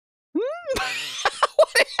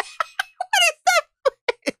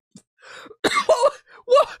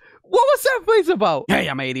place about? Hey,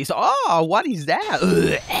 I'm 80s. Oh, what is that?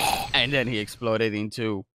 Ugh. And then he exploded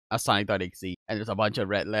into a Sonic.EXE. And there's a bunch of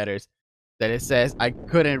red letters that it says, I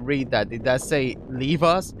couldn't read that. Did that say, leave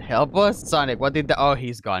us? Help us? Sonic, what did that? Oh,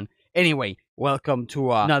 he's gone. Anyway, welcome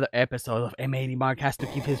to another episode of M80. Mark has to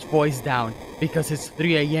keep his voice down because it's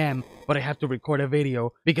 3 a.m. But I have to record a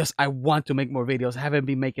video because I want to make more videos. I haven't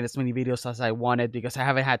been making as many videos as I wanted because I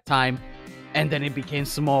haven't had time. And then it became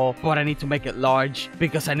small, but I need to make it large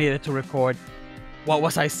because I needed to record. What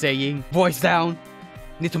was I saying? Voice down.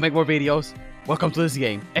 Need to make more videos. Welcome to this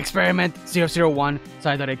game. Experiment 001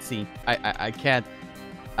 Sonic.EXE. I can't.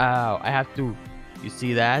 Oh, I have to. You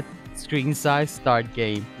see that? Screen size, start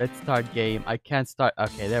game. Let's start game. I can't start.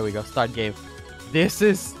 Okay, there we go. Start game. This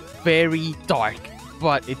is very dark,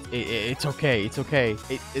 but it's okay. It's okay.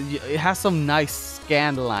 It has some nice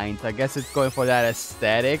scan lines. I guess it's going for that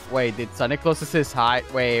aesthetic. Wait, did Sonic close his eye?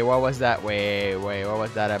 Wait, what was that? Wait, what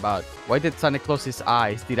was that about? Why did Sonic close his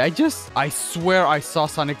eyes? Did I swear I saw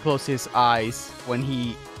Sonic close his eyes when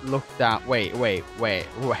he looked down. Wait.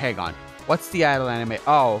 Ooh, hang on. What's the idle anime?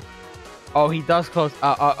 Oh, he does close.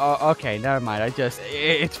 Okay, never mind.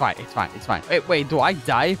 It's fine. Wait, do I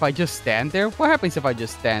die if I just stand there? What happens if I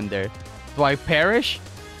just stand there? Do I perish?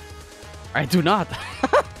 I do not.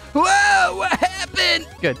 Whoa, what happened?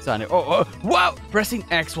 Good, Sonic. Oh, wow. Pressing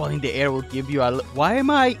X while in the air will give you a... Why am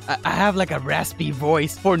I have like a raspy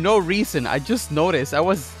voice for no reason. I just noticed I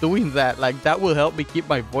was doing that. Like, that will help me keep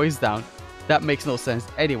my voice down. That makes no sense.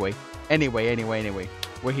 Anyway.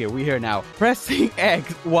 We're here now. Pressing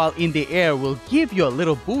X while in the air will give you a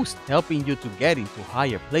little boost, helping you to get into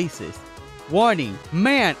higher places. Warning,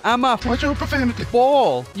 man, I'm a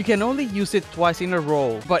ball. You can only use it twice in a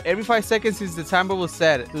row, but every 5 seconds since the timer will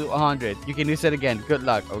set to 100. You can use it again. Good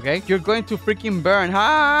luck, okay? You're going to freaking burn.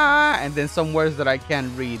 Ha! And then some words that I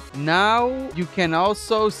can't read. Now, you can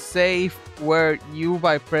also save where you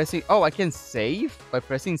by pressing... Oh, I can save by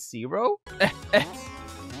pressing 0?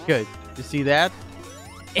 Good. You see that?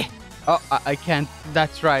 Oh, I can't.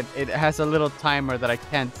 That's right. It has a little timer that I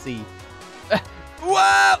can't see.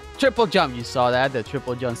 Whoa! Triple jump. You saw that? The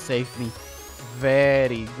triple jump saved me.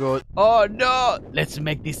 Very good. Oh, no! Let's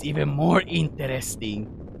make this even more interesting.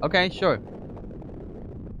 Okay, sure.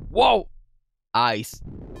 Whoa! Eyes.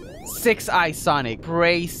 6 eyes Sonic.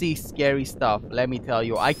 Crazy, scary stuff. Let me tell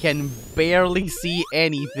you. I can barely see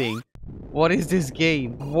anything. What is this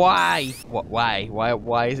game? Why?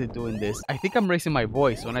 Why is it doing this? I think I'm raising my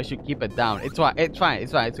voice when I should keep it down. It's fine.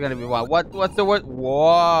 It's gonna be fine. What's the word?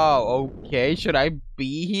 Whoa. Okay. Should I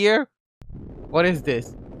be here? What is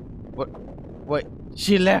this? What?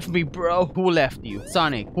 She left me, bro. Who left you?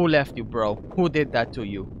 Sonic. Who left you, bro? Who did that to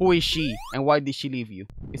you? Who is she? And why did she leave you?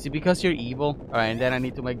 Is it because you're evil? Alright, and then I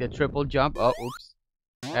need to make the triple jump. Oh, oops.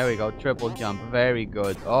 There we go. Triple jump. Very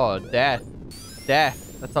good. Oh, death. Death.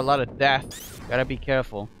 That's a lot of death. Gotta be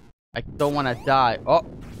careful. I don't want to die. Oh,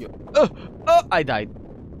 I died.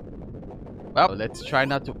 Well, let's try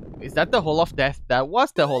not to... Is that the hole of death? That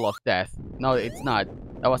was the hole of death. No, it's not.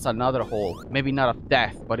 That was another hole. Maybe not of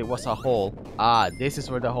death, but it was a hole. Ah, this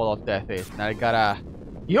is where the hole of death is. Now I gotta...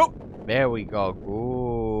 Yup! There we go.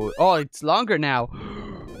 Good. Oh, it's longer now.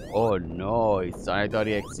 Oh, no. It's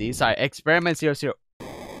Sonic.EXE. Sorry, Experiment 00.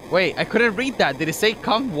 Wait, I couldn't read that. Did it say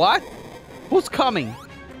come? What? Who's coming?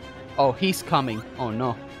 Oh, he's coming. Oh,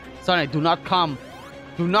 no. Sonic, do not come.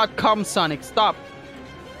 Do not come, Sonic. Stop.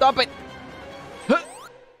 Stop it. Huh.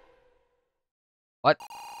 What?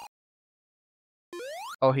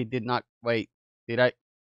 Oh, he did not. Wait. Did I?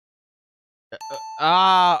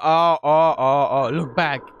 Oh. Look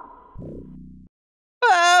back.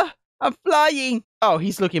 Ah, I'm flying. Oh,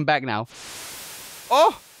 he's looking back now.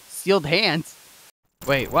 Oh, sealed hands.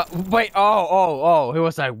 Wait, what? Wait, oh. He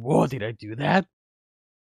was like, whoa, did I do that?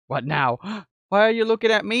 What now? Why are you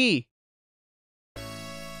looking at me?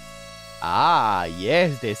 Ah,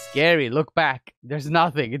 yes, they're scary. Look back. There's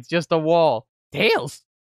nothing. It's just a wall. Tails?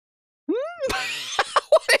 What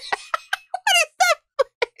is that?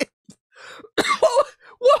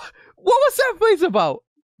 What was that place about?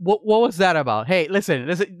 What was that about? Hey, listen.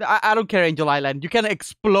 I don't care, Angel Island. You can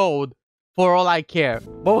explode for all I care.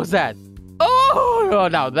 What was that? Oh,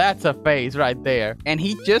 now that's a face right there. And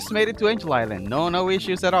he just made it to Angel Island. No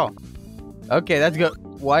issues at all. Okay, that's good.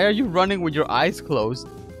 Why are you running with your eyes closed?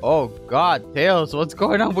 Oh, God, Tails, what's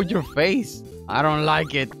going on with your face? I don't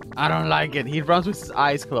like it. He runs with his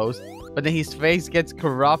eyes closed, but then his face gets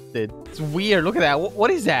corrupted. It's weird. Look at that. What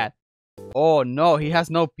is that? Oh, no, he has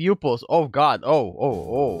no pupils. Oh, God.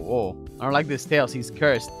 Oh. I don't like this Tails. He's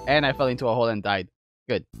cursed. And I fell into a hole and died.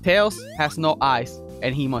 Good. Tails has no eyes,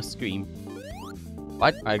 and he must scream.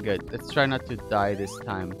 What? Alright, good. Let's try not to die this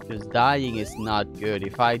time. Because dying is not good.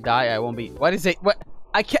 If I die, I won't be... What is it? What?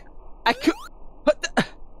 I can't... I could... What the...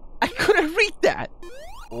 I couldn't read that.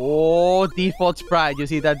 Oh, default sprite. You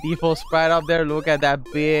see that default sprite up there? Look at that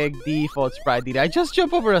big default sprite. Did I just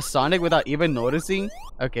jump over a Sonic without even noticing?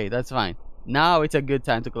 Okay, that's fine. Now it's a good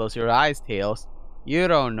time to close your eyes, Tails. You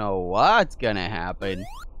don't know what's gonna happen.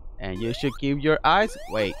 And you should keep your eyes...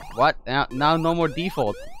 Wait, what? Now no more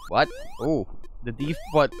default. What? Oh, the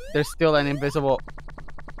default... There's still an invisible...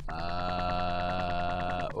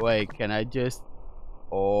 Wait, can I just...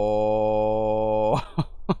 Oh...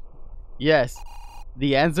 Yes.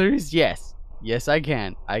 The answer is yes. Yes, I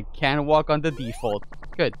can. I can walk on the default.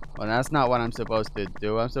 Good. Well, that's not what I'm supposed to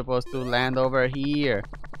do. I'm supposed to land over here.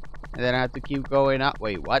 And then I have to keep going up.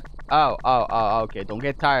 Wait, what? Oh, okay. Don't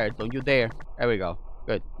get tired. Don't you dare. There we go.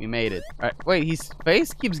 Good. We made it. All right. Wait, his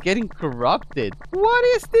face keeps getting corrupted. What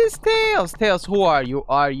is this, Tails? Tails, who are you?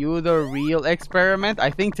 Are you the real experiment? I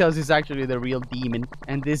think Tails is actually the real demon.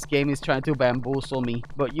 And this game is trying to bamboozle me.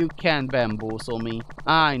 But you can't bamboozle me.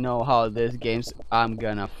 I know how this game's... I'm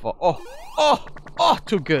gonna fall. Oh,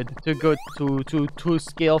 too good. Too good. Too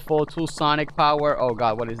skillful. Too Sonic power. Oh,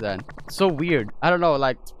 God. What is that? So weird. I don't know.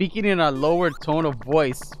 Like, speaking in a lower tone of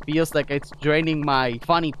voice feels like it's draining my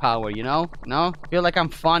funny power, you know? No? Feel like I'm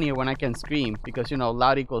funnier when I can scream. Because, you know,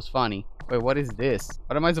 loud equals funny. Wait, what is this?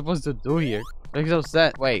 What am I supposed to do here? I'm so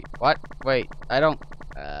sad. Wait, what? Wait, I don't...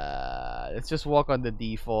 let's just walk on the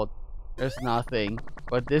default. There's nothing.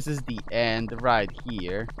 But this is the end right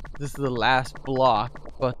here. This is the last block.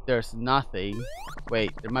 But there's nothing.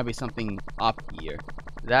 Wait, there might be something up here.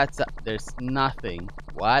 There's nothing.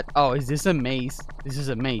 What? Oh, is this a maze? This is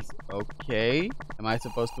a maze. Okay. Am I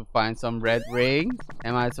supposed to find some red rings?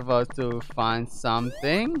 Am I supposed to find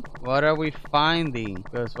something? What are we finding?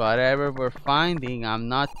 Because whatever we're finding, I'm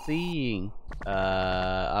not seeing.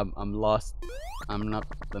 I'm lost. I'm not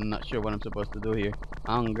sure what I'm supposed to do here.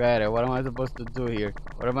 I don't get it. What am I supposed to do here?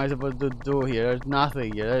 What am I supposed to do here? There's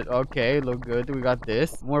nothing here. Okay, look good. We got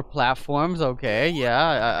this. More platforms. Okay,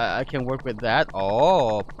 yeah, I can work with that.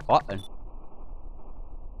 Oh, button.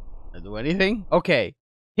 Does it do anything? Okay.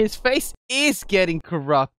 His face is getting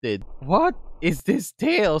corrupted. What is this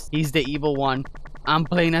Tails? He's the evil one. I'm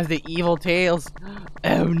playing as the evil Tails.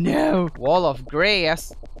 Oh no. Wall of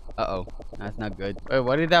grass. Uh-oh. That's not good. Wait,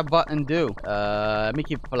 what did that button do? Let me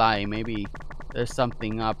keep flying. Maybe there's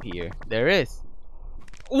something up here. There is.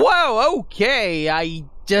 Whoa, okay. I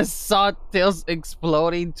just saw Tails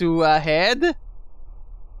exploding to a head.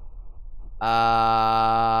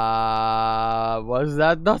 Was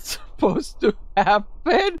that not supposed to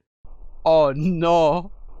happen? Oh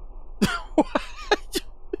no.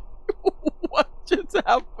 What just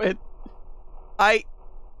happened? I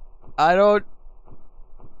don't...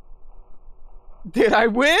 Did I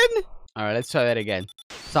win? Alright, let's try that again.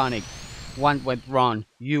 Sonic, one went wrong.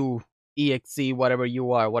 You, EXE, whatever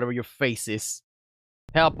you are, whatever your face is.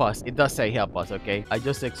 Help us. It does say help us, okay? I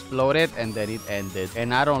just exploded and then it ended.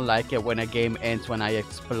 And I don't like it when a game ends when I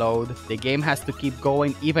explode. The game has to keep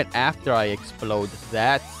going even after I explode.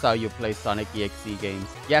 That's how you play Sonic.EXE games.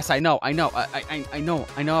 Yes, I know. I know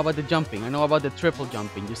about the jumping. I know about the triple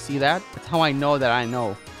jumping. You see that? That's how I know that I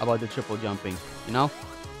know about the triple jumping. You know?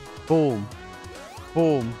 Boom.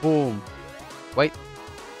 Boom, boom. Wait.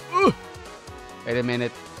 Wait a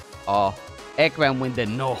minute. Oh. Eggman with the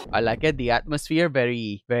no. I like it. The atmosphere,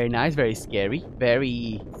 very nice, very scary.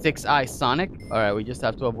 Very 6-Eyes Sonic. Alright, we just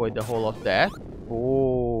have to avoid the Hole of Death.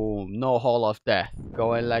 Boom. No Hole of Death.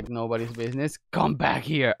 Going like nobody's business. Come back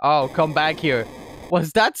here. Oh, come back here.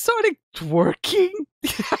 Was that Sonic twerking?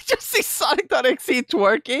 Did I just see Sonic.EXE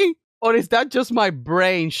twerking? Or is that just my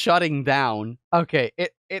brain shutting down? Okay,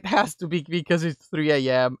 it has to be because it's 3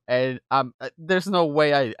 a.m. and there's no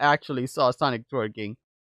way I actually saw Sonic twerking.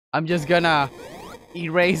 I'm just gonna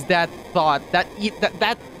erase that thought, that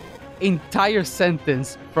entire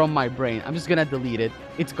sentence from my brain. I'm just gonna delete it.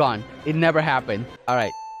 It's gone. It never happened. All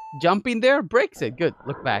right, jumping there breaks it. Good.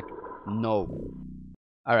 Look back. No.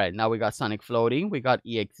 All right, now we got Sonic floating. We got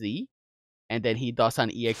EXE, and then he does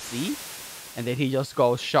an EXE, and then he just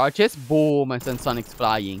goes charges, boom, and then Sonic's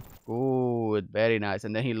flying. Good, very nice.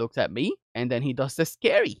 And then he looks at me, and then he does the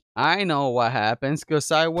scary. I know what happens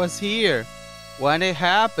because I was here when it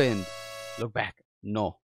happened. Look back.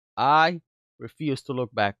 No. I refuse to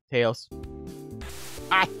look back. Tails.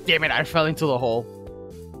 Ah, damn it. I fell into the hole.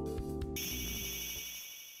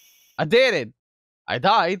 I did it. I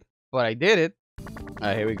died, but I did it.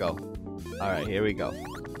 Alright, here we go. Alright, here we go.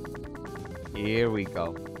 Here we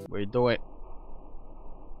go. We're doing...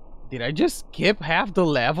 Did I just skip half the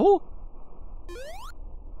level?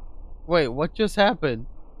 Wait, what just happened?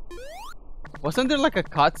 Wasn't there like a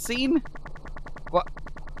cutscene? What?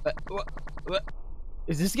 What?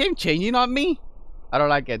 Is this game changing on me? I don't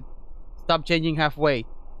like it. Stop changing halfway.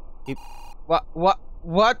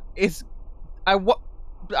 What is... I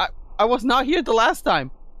was not here the last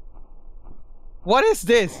time. What is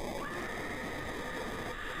this?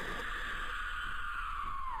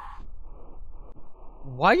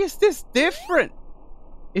 Why is this different?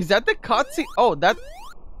 Is that the cutscene? Oh, that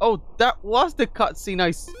was the cutscene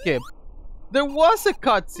I skipped. There was a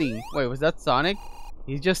cutscene. Wait, was that Sonic?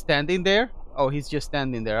 He's just standing there? Oh, he's just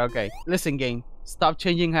standing there. Okay. Listen, game. Stop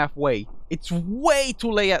changing halfway. It's way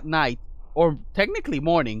too late at night, or technically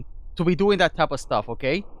morning, to be doing that type of stuff,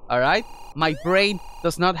 okay? Alright? My brain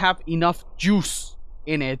does not have enough juice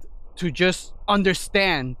in it to just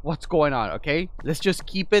understand what's going on, okay? Let's just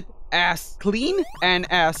keep it as clean and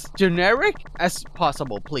as generic as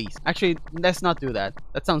possible, please. Actually, let's not do that.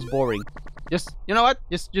 That sounds boring. Just, you know what?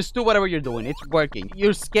 Just do whatever you're doing. It's working.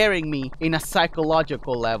 You're scaring me in a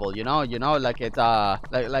psychological level, you know, like it's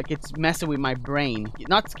like it's messing with my brain.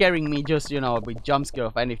 Not scaring me just, you know, with jump scare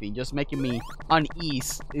of anything. Just making me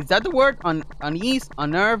unease. Is that the word? Unease?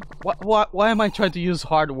 Unnerved? Why am I trying to use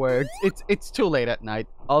hard words? It's too late at night.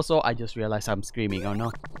 Also, I just realized I'm screaming. Oh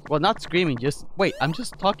no. Well, not screaming, just wait, I'm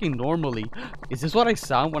just talking normally. Is this what I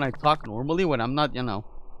sound when I talk normally, when I'm not, you know,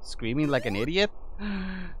 screaming like an idiot?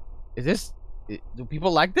 Is this... Do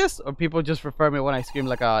people like this, or people just prefer me when I scream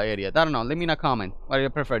like an idiot? I don't know. Let me know. Comment. What do you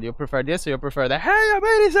prefer? Do you prefer this, or you prefer that? Hey, I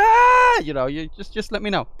made this! Ah! You know, you just let me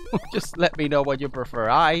know. Just let me know what you prefer.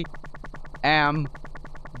 I am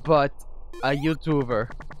but a YouTuber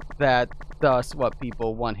that does what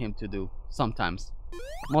people want him to do. Sometimes.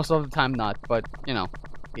 Most of the time not, but you know,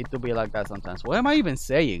 it do be like that sometimes. What am I even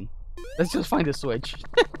saying? Let's just find the switch.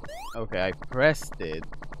 Okay, I pressed it.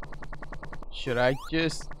 Should I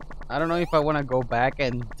just... I don't know if I want to go back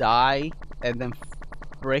and die and then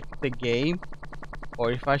break the game,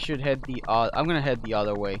 or if I should head the I'm gonna head the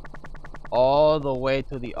other way, all the way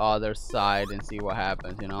to the other side and see what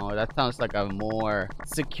happens. You know, that sounds like a more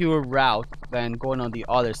secure route than going on the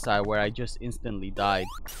other side where I just instantly died.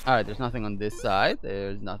 All right, there's nothing on this side.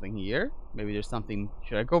 There's nothing here. Maybe there's something.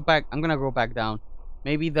 Should I go back? I'm gonna go back down.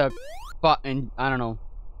 Maybe the button, I don't know,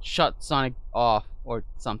 shut Sonic off or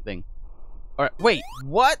something. Or wait,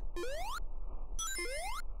 what?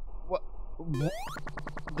 What?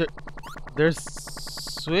 There's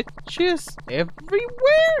switches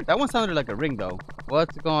everywhere? That one sounded like a ring though.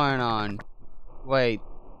 What's going on? Wait.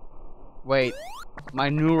 My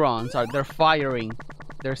neurons they're firing.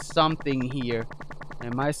 There's something here.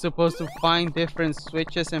 Am I supposed to find different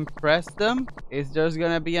switches and press them? Is there's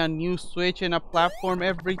gonna be a new switch in a platform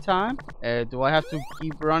every time? Do I have to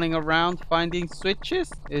keep running around finding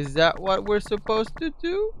switches? Is that what we're supposed to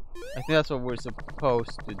do? I think that's what we're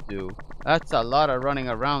supposed to do. That's a lot of running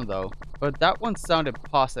around though. But that one sounded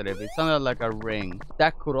positive. It sounded like a ring.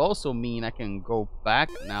 That could also mean I can go back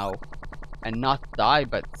now and not die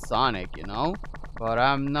but Sonic, you know? But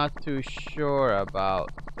I'm not too sure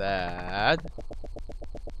about that.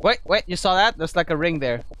 Wait, you saw that? There's like a ring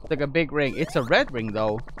there. It's like a big ring. It's a red ring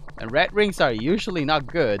though. And red rings are usually not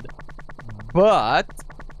good. But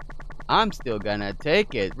I'm still gonna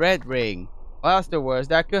take it. Red ring. What's the worst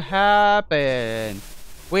that could happen?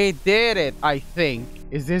 We did it, I think.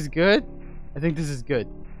 Is this good? I think this is good.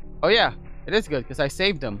 Oh yeah, it is good because I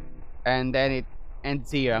saved them. And then it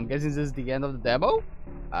ends here. I'm guessing this is the end of the demo.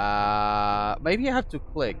 Maybe I have to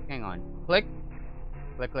click. Hang on. Click.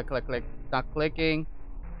 Click. Not clicking.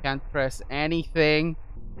 Can't press anything.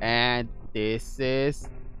 And this is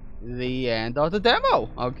the end of the demo.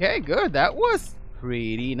 Okay, good. That was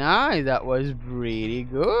pretty nice. That was pretty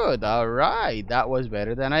good. All right. That was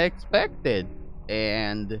better than I expected.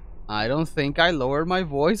 And I don't think I lowered my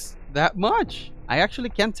voice that much. I actually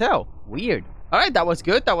can't tell. Weird. All right, that was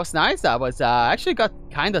good. That was nice. That was actually got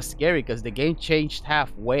kind of scary because the game changed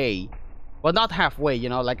halfway. Well, not halfway, you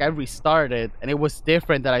know, like I restarted and it was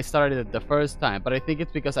different than I started it the first time. But I think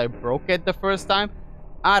it's because I broke it the first time.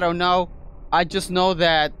 I don't know. I just know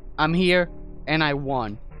that I'm here and I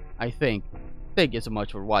won, I think. Thank you so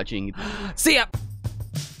much for watching. See ya!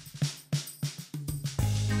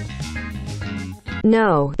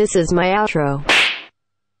 No, this is my outro.